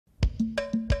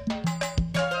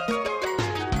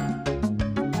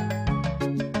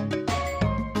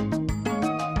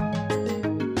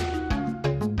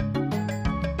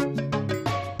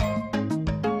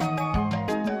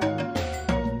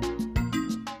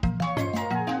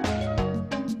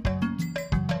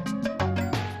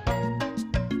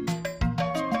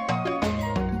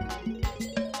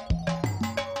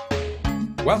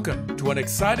Welcome to an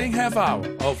exciting half hour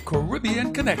of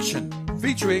Caribbean Connection,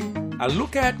 featuring a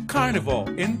look at Carnival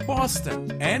in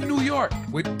Boston and New York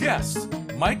with guests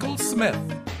Michael Smith,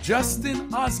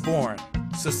 Justin Osborne,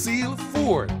 Cecile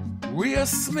Ford, Rhea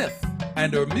Smith,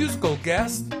 and our musical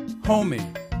guest, Homie,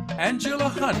 Angela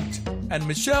Hunt, and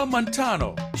Michelle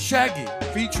Montano, Shaggy,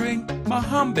 featuring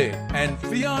Mahambe and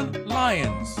Fionn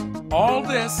Lyons. All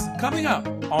this coming up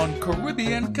on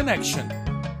Caribbean Connection.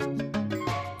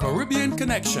 Caribbean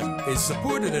Connection is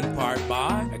supported in part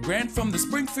by a grant from the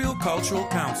Springfield Cultural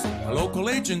Council, a local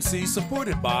agency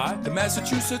supported by the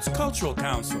Massachusetts Cultural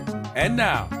Council. And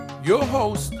now, your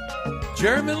hosts,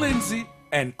 Jeremy Lindsay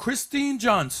and Christine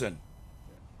Johnson.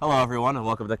 Hello everyone and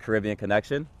welcome to Caribbean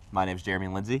Connection. My name is Jeremy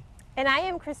Lindsay. And I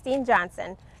am Christine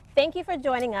Johnson. Thank you for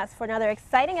joining us for another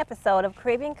exciting episode of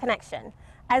Caribbean Connection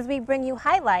as we bring you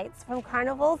highlights from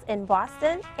carnivals in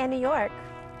Boston and New York.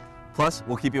 Plus,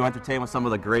 we'll keep you entertained with some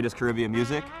of the greatest Caribbean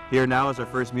music. Here now is our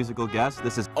first musical guest.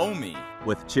 This is Omi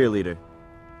with Cheerleader.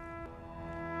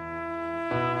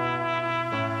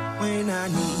 When I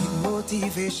need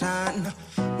motivation,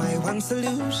 my one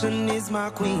solution is my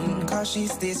queen, cause she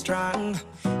stays strong.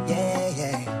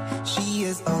 Yeah, she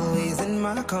is always in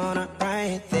my corner,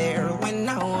 right there when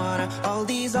I wanna. All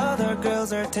these other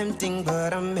girls are tempting,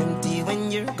 but I'm empty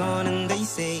when you're gone. And they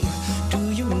say, do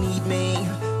you need me?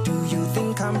 Do you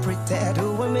think I'm pretty?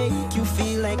 Do I make you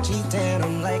feel like cheating?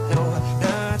 I'm like, no,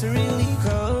 not really,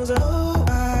 cause oh,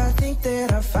 I think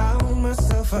that I found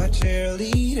myself a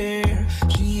cheerleader.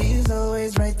 She is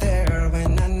always right there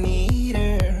when I need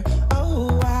her.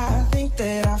 Oh, I think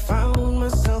that I found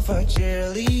myself a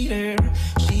cheerleader.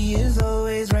 She is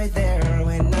always right there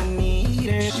when I need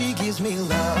her. She gives me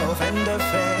love and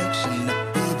affection.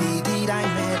 Baby, did I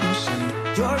mention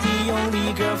you're the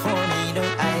only girl for me? No,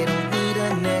 I don't need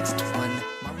a next one.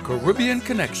 Caribbean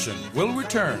Connection will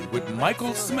return with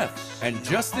Michael Smith and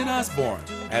Justin Osborne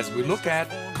as we look at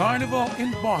Carnival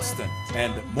in Boston,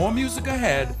 and more music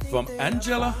ahead from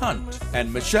Angela Hunt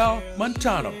and Michelle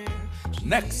Montano.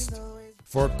 Next.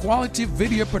 For quality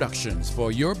video productions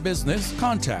for your business,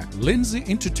 contact Lindsay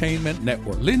Entertainment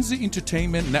Network. Lindsay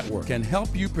Entertainment Network can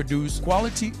help you produce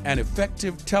quality and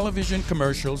effective television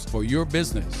commercials for your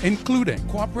business, including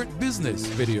corporate business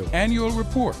video, annual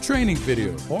report, training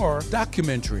video, or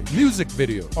documentary, music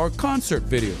video, or concert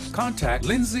videos. Contact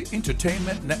Lindsay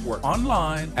Entertainment Network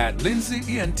online at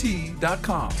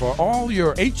lindsayent.com for all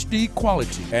your HD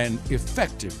quality and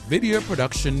effective video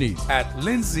production needs at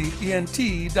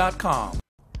lindsayent.com.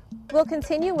 We'll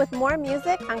continue with more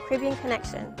music on Caribbean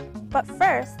Connection. But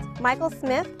first, Michael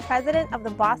Smith, president of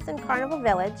the Boston Carnival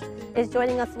Village, is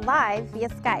joining us live via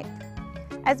Skype.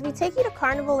 As we take you to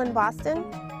Carnival in Boston,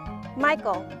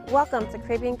 Michael, welcome to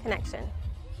Caribbean Connection.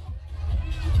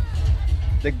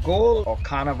 The goal of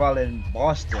Carnival in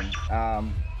Boston,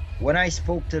 when I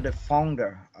spoke to the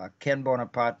founder, Ken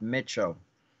Bonaparte Mitchell,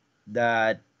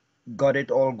 that got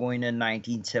it all going in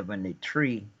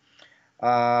 1973,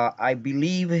 I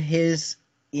believe his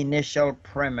initial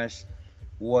premise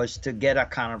was to get a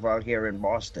carnival here in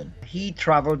Boston. He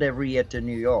traveled every year to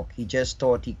New York. He just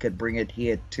thought he could bring it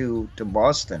here to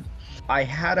Boston. I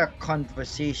had a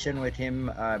conversation with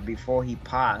him before he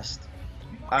passed,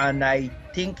 and I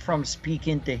think from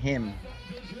speaking to him,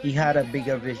 he had a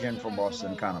bigger vision for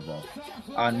Boston Carnival,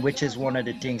 and which is one of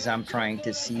the things I'm trying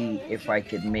to see if I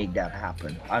could make that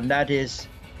happen. And that is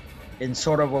in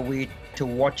sort of a way to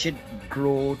watch it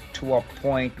grow to a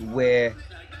point where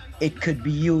it could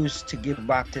be used to give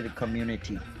back to the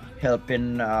community,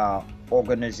 helping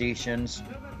organizations,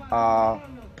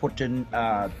 putting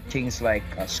things like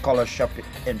a scholarship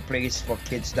in place for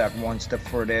kids that wants to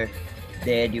further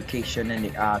their education in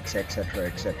the arts, etc.,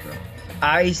 etc.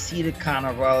 I see the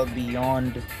carnival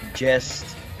beyond just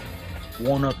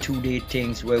 1 or 2 day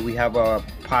things where we have a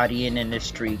partying in the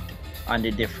street and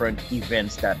the different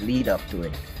events that lead up to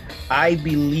it. I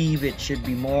believe it should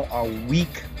be more a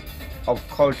week of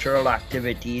cultural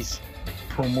activities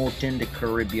promoting the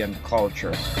Caribbean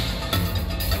culture.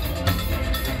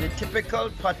 The typical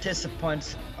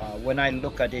participants, when I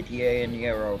look at it year in,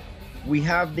 year out, we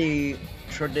have the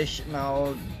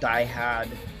traditional die-hard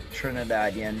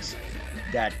Trinidadians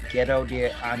that get out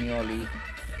there annually,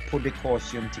 put the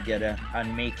costume together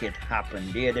and make it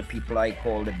happen. They're the people I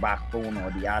call the backbone,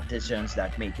 or the artisans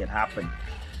that make it happen.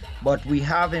 But we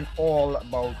have in all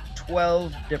about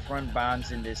 12 different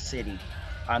bands in this city.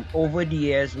 And over the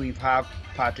years, we've had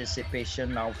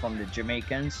participation now from the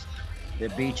Jamaicans, the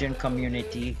Bajan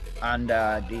community, and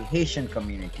the Haitian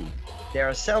community. There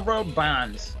are several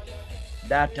bands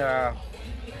that are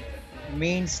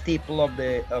main staple of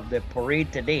the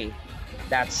parade today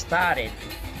that started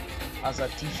as a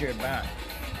t-shirt band.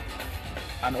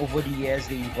 And over the years,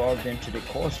 they evolved into the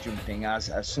costume thing.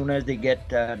 As soon as they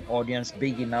get an audience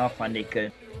big enough and they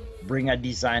could bring a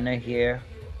designer here,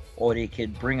 or they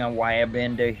could bring a wire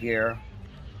bender here,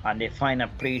 and they find a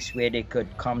place where they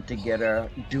could come together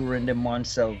during the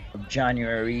months of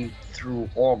January through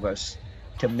August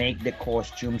to make the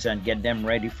costumes and get them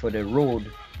ready for the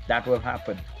road, that will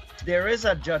happen. There is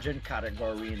a judging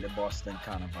category in the Boston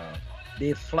Carnival.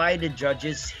 They fly the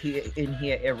judges in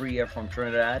here every year from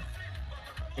Trinidad.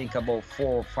 I think about 4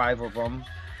 or 5 of them,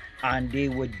 and they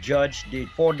would judge the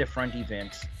 4 different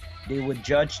events. They would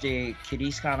judge the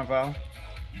Kiddies Carnival,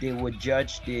 they would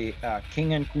judge the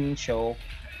King and Queen show,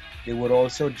 they would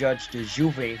also judge the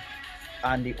Juve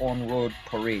and the on-road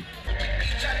parade.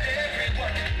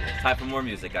 Time for more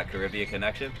music at Caribbean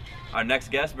Connection. Our next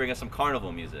guest brings us some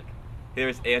carnival music.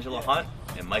 Here's Angela Hunt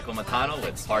and Michael McConnell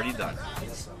with Party Done.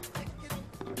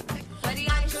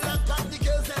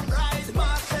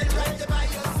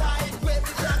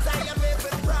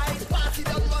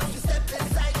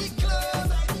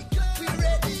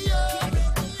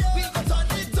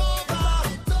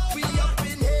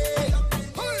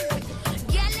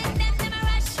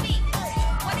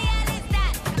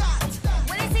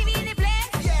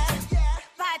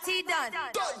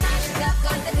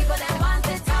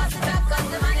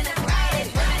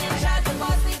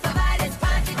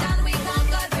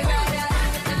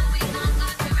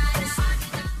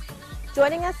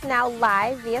 Joining us now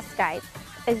live via Skype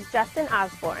is Justin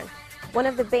Osborne, one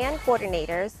of the band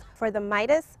coordinators for the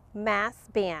Midas Mass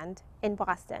Band in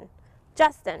Boston.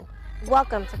 Justin,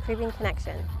 welcome to Caribbean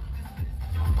Connection.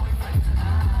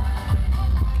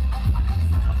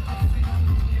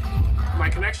 My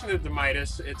connection to the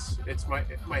Midas, it's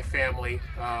my family.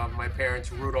 My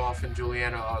parents, Rudolph and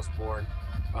Juliana Osborne.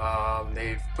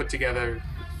 They've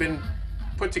been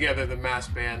put together the mass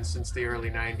band since the early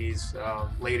 90s,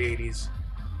 late 80s.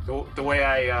 The way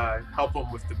I help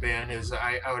them with the band is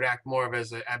I would act more of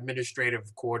as an administrative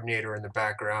coordinator in the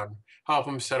background, help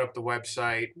them set up the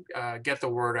website, get the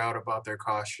word out about their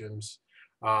costumes,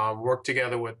 work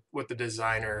together with the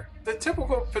designer. The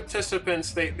typical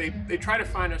participants, they try to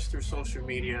find us through social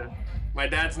media. My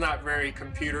dad's not very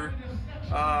computer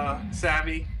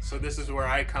savvy, so this is where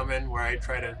I come in, where I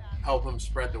try to help him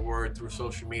spread the word through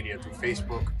social media, through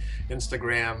Facebook,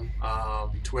 Instagram,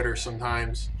 Twitter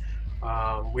sometimes.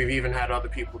 We've even had other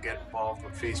people get involved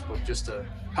with Facebook just to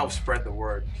help spread the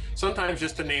word. Sometimes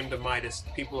just to name the Midas,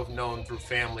 people have known through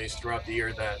families throughout the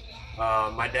year that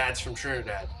my dad's from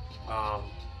Trinidad.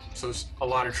 So a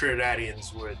lot of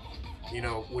Trinidadians would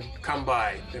come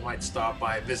by. They might stop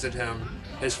by, visit him.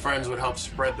 His friends would help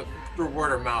spread through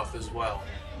word of mouth as well,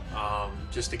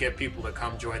 just to get people to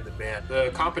come join the band.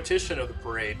 The competition of the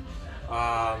parade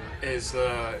is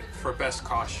for best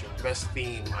costume, best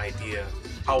theme idea,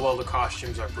 how well the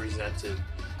costumes are presented,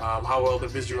 how well the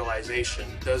visualization,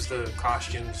 does the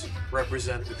costumes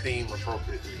represent the theme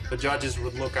appropriately. The judges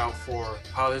would look out for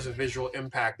how does the visual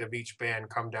impact of each band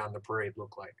come down the parade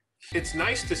look like. It's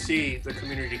nice to see the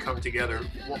community come together.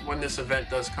 When this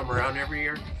event does come around every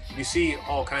year, you see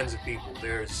all kinds of people.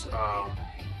 There's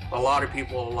a lot of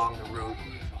people along the route.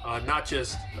 Not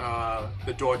just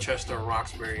the Dorchester or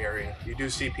Roxbury area. You do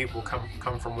see people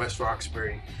come from West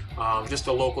Roxbury, just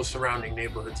the local surrounding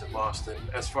neighborhoods in Boston,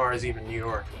 as far as even New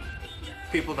York.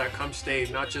 People that come stay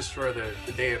not just for the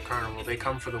day of Carnival, they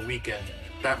come for the weekend.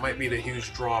 That might be the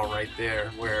huge draw right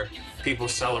there, where people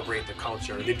celebrate the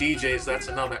culture. The DJs, that's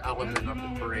another element of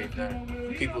the parade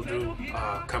that people do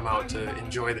come out to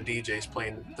enjoy the DJs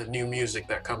playing the new music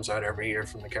that comes out every year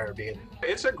from the Caribbean.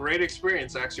 It's a great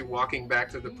experience actually walking back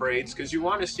to the parades, because you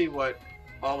want to see what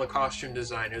all the costume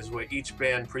designers, what each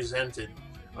band presented.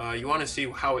 You want to see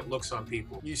how it looks on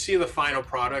people. You see the final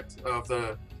product of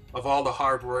all the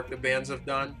hard work the bands have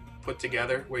done, put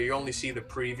together, where you only see the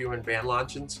preview and band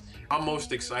launchings. I'm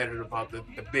most excited about the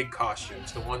big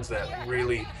costumes, the ones that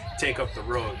really take up the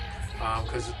road,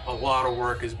 because a lot of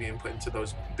work is being put into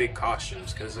those big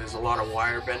costumes, because there's a lot of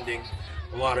wire bending,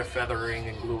 a lot of feathering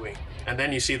and gluing. And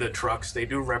then you see the trucks. They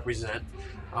do represent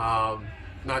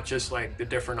not just like the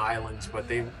different islands, but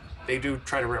they do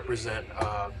try to represent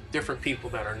different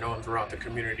people that are known throughout the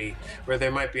community, where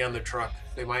they might be on the truck.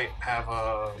 They might have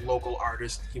a local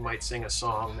artist. He might sing a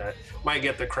song that might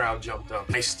get the crowd jumped up.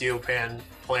 Nice steel pan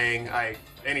playing.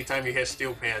 Anytime you hear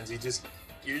steel pans,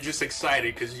 you're just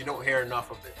excited because you don't hear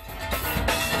enough of it.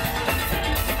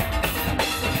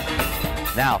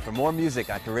 Now for more music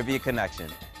on Caribbean Connection,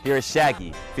 here is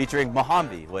Shaggy featuring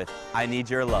Mohambi with I Need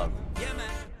Your Love. Yeah, man.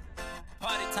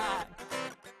 Party time.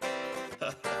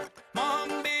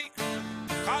 Mohambi,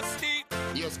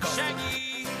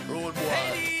 Shaggy,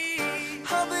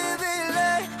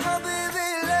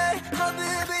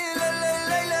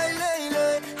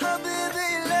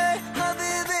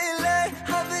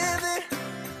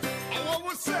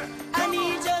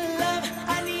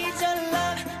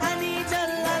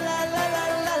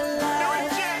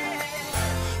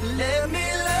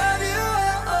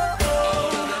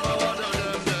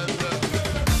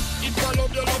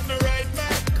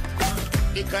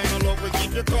 kind of love will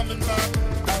keep you coming back.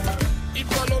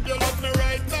 If I love you, love me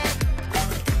right back.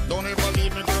 Don't ever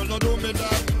leave me, girl, no do me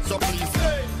that. So please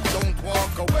stay, don't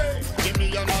walk away. Give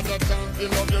me another chance to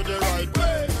love you the right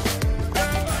way.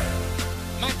 Yeah.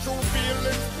 My true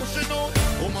feelings pushing out.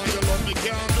 Woman, you love me,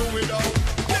 can't do without.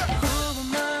 Yeah. Who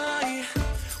am I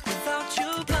without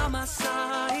you by my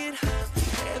side?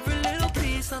 Every little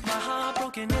piece of my heart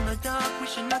broken in the dark,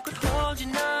 wishing I could hold you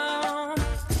now.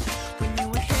 When you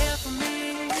were here for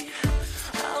me,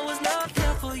 I was not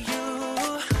there for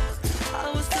you. I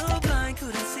was so blind,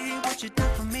 couldn't see what you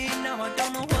did for me. Now I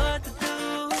don't know what to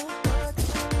do.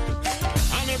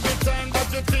 And every time that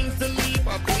you think to leave,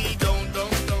 I plead, don't.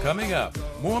 Coming up,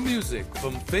 more music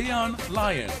from Fayon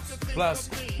Lyons. Plus,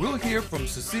 we'll hear from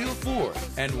Cecile Ford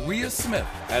and Rhea Smith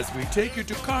as we take you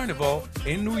to Carnival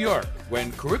in New York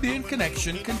when Caribbean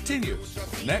Connection continues.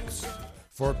 Next,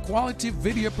 for quality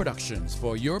video productions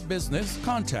for your business,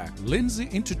 contact Lindsay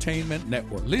Entertainment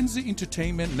Network. Lindsay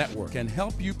Entertainment Network can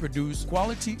help you produce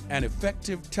quality and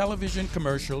effective television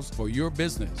commercials for your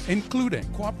business, including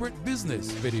corporate business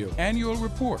video, annual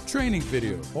report, training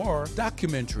video, or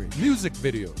documentary, music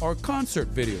video, or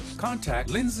concert videos. Contact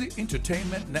Lindsay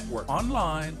Entertainment Network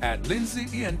online at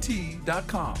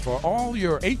lindsayent.com for all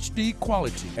your HD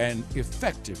quality and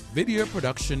effective video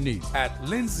production needs at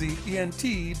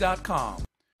lindsayent.com.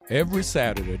 Every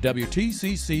Saturday,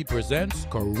 WTCC presents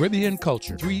Caribbean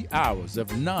Culture. 3 hours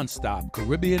of non-stop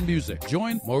Caribbean music.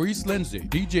 Join Maurice Lindsay,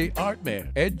 DJ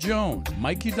Artman, Ed Jones,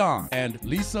 Mikey Don, and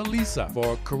Lisa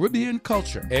for Caribbean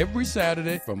Culture every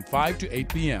Saturday from 5 to 8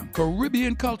 p.m.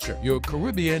 Caribbean Culture, your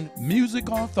Caribbean music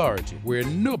authority, where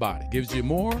nobody gives you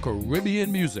more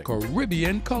Caribbean music.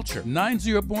 Caribbean Culture,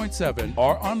 90.7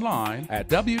 or online at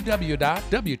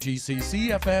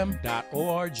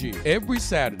www.wtccfm.org. Every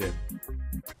Saturday.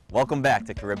 Welcome back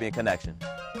to Caribbean Connection.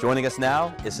 Joining us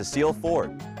now is Cecile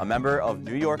Ford, a member of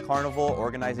New York Carnival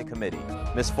Organizing Committee.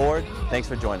 Ms. Ford, thanks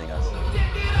for joining us.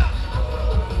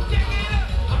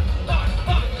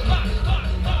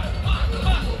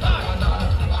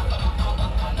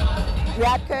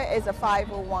 WIADCA is a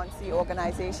 501c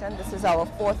organization. This is our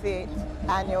 48th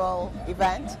annual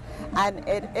event, and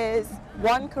it is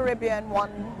One Caribbean,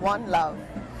 One Love,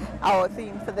 our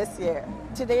theme for this year.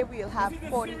 Today we'll have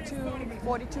 42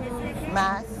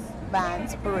 mass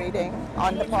bands parading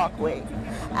on the parkway,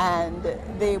 and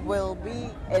they will be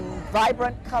in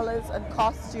vibrant colors and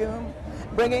costume,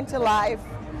 bringing to life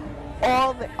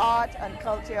all the art and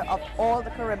culture of all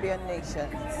the Caribbean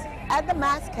nations. At the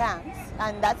mass camps,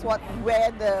 and that's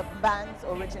where the bands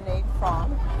originate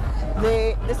from,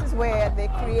 this is where they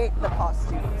create the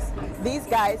costumes. These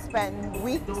guys spend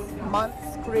weeks,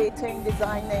 months creating,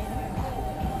 designing,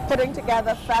 putting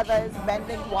together feathers,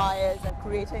 bending wires, and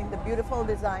creating the beautiful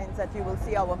designs that you will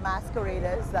see our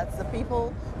masqueraders, that's the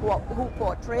people who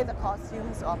portray the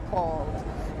costumes, are called.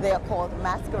 They are called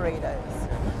masqueraders.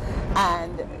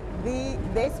 And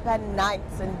they spend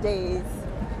nights and days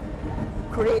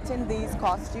creating these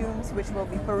costumes, which will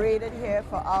be paraded here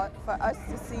for us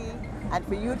to see and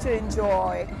for you to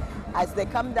enjoy as they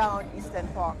come down Eastern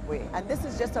Parkway. And this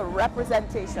is just a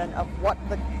representation of what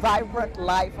the vibrant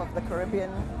life of the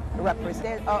Caribbean represents.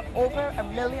 There are over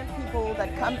 1 million people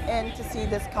that come in to see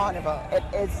this carnival. It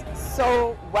is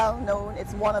so well known.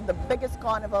 It's one of the biggest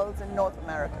carnivals in North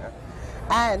America.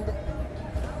 And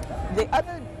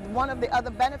one of the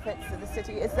other benefits to the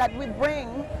city is that we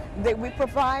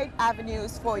provide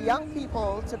avenues for young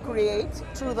people to create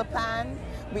through the pan.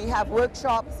 We have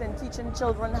workshops in teaching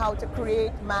children how to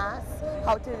create masks,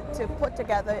 how to put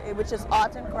together, which is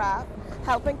art and craft,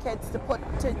 helping kids to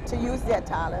use their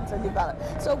talents and develop.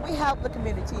 So we help the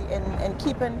community in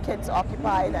keeping kids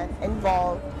occupied and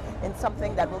involved in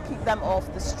something that will keep them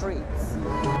off the streets.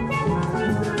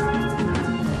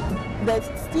 The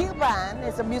steel pan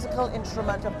is a musical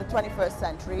instrument of the 21st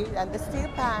century, and the steel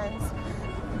pans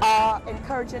are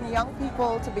encouraging young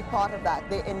people to be part of that.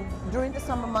 During the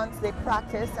summer months they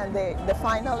practice, and the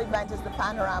final event is the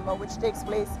panorama, which takes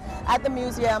place at the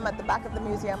museum, at the back of the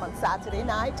museum on Saturday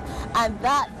night, and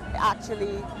that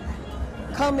actually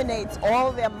culminates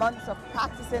all their months of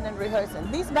practicing and rehearsing.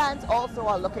 These bands also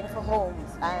are looking for homes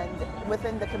and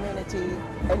within the community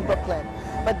in Brooklyn,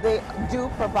 but they do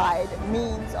provide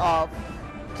means of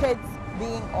kids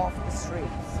being off the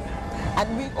streets.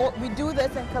 And we do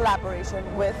this in collaboration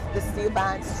with the steel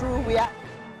bands through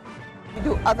We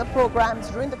do other programs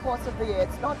during the course of the year.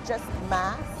 It's not just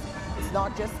mass, it's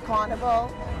not just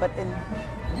carnival, but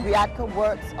WIADCA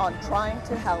works on trying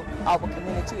to help our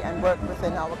community and work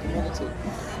within our community.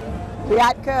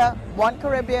 WIADCA, One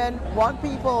Caribbean, One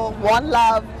People, One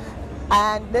Love,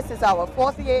 and this is our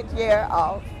 48th year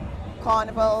of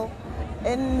Carnival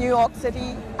in New York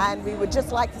City, and we would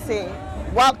just like to say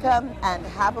welcome and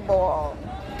have a ball.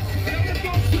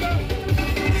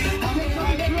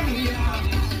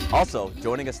 Also,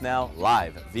 joining us now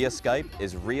live via Skype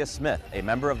is Rhea Smith, a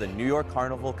member of the New York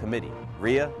Carnival Committee.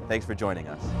 Rhea, thanks for joining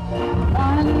us.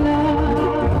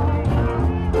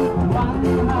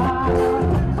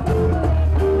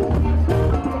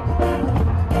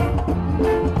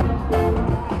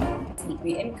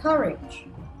 We encourage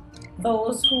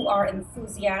those who are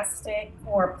enthusiastic,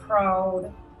 who are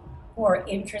proud, who are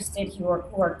interested, who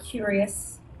are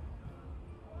curious,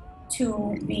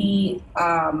 to be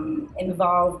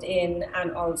involved in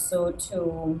and also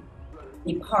to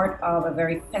be part of a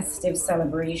very festive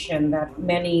celebration that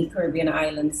many Caribbean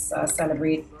islands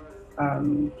celebrate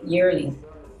yearly.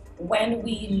 When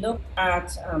we look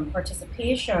at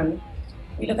participation,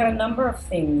 we look at a number of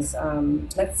things.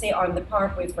 Let's say on the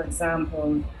parkway, for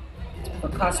example, for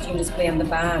costume display and the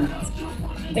bands,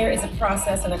 there is a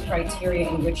process and a criteria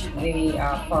in which they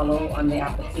follow on the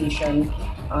application.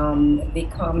 They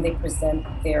come, they present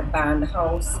their band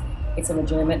house. It's a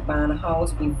legitimate band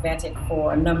house. We vet it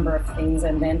for a number of things,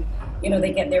 and then,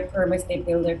 they get their permits, they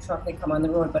build their truck, they come on the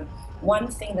road. But one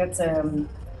thing that's an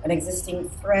existing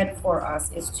thread for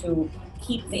us is to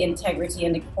keep the integrity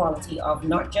and the quality of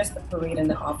not just the parade and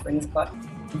the offerings, but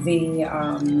the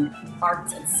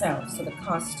arts itself. So the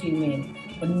costuming,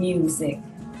 the music,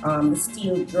 the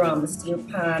steel drum, the steel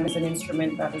pan is an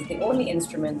instrument that is the only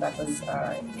instrument that was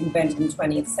invented in the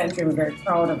 20th century. We're very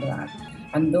proud of that.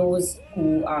 And those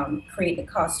who create the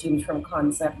costumes from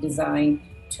concept design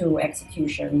to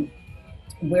execution,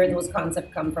 where those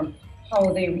concepts come from,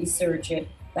 how they research it,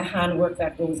 the handwork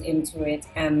that goes into it,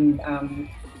 and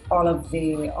all of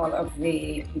the,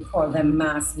 we call them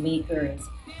mask makers.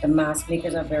 The mask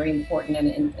makers are very important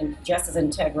and just as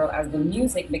integral as the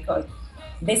music, because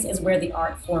this is where the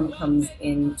art form comes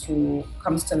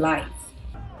to life.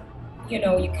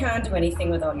 You can't do anything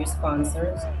without your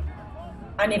sponsors.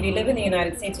 And if you live in the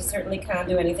United States, you certainly can't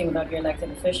do anything without your elected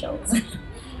officials.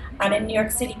 And in New York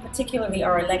City, particularly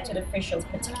our elected officials,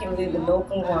 particularly the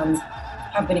local ones,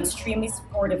 have been extremely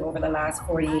supportive over the last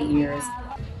 48 years.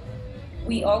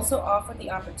 We also offer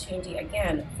the opportunity,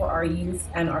 again, for our youth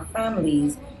and our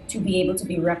families to be able to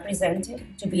be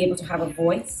represented, to be able to have a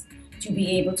voice, to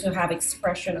be able to have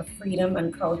expression of freedom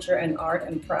and culture and art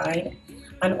and pride,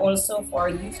 and also for our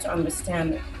youth to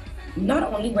understand not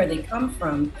only where they come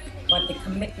from, but the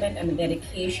commitment and the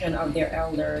dedication of their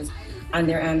elders and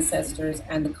their ancestors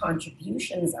and the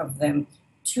contributions of them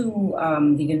to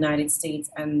the United States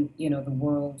and the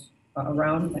world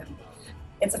around them.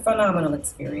 It's a phenomenal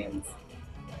experience.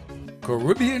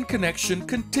 Caribbean Connection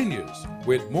continues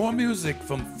with more music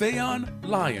from Fayon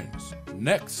Lyons.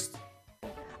 Next.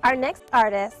 Our next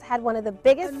artist had one of the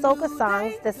biggest soca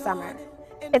songs this summer.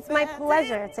 It's my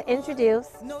pleasure to introduce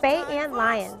Fayon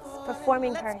Lyons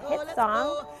performing her hit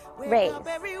song, Raise.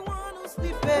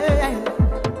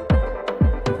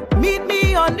 Meet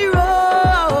me on the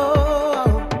road.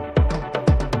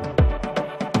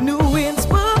 New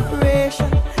inspiration,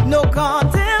 no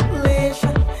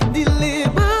contemplation,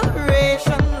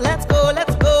 deliberation. Let's go,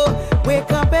 let's go.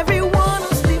 Wake up everyone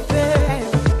who's sleeping.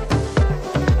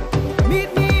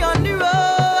 Meet me on the road.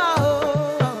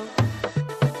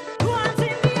 Two hands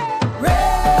in the air.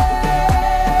 Raise.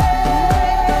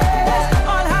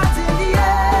 All hands in the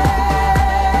air.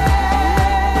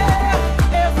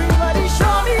 Everybody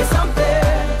show me something.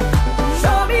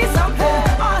 Show me something.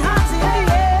 All hands in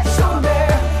the air. Show me,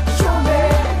 show me.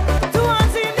 Two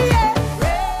hands in the air.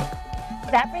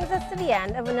 That brings us to the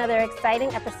end of another exciting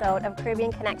episode of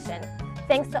Caribbean Connection.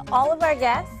 Thanks to all of our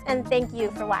guests, and thank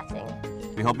you for watching.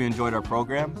 We hope you enjoyed our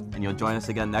program, and you'll join us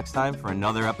again next time for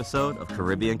another episode of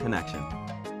Caribbean Connection.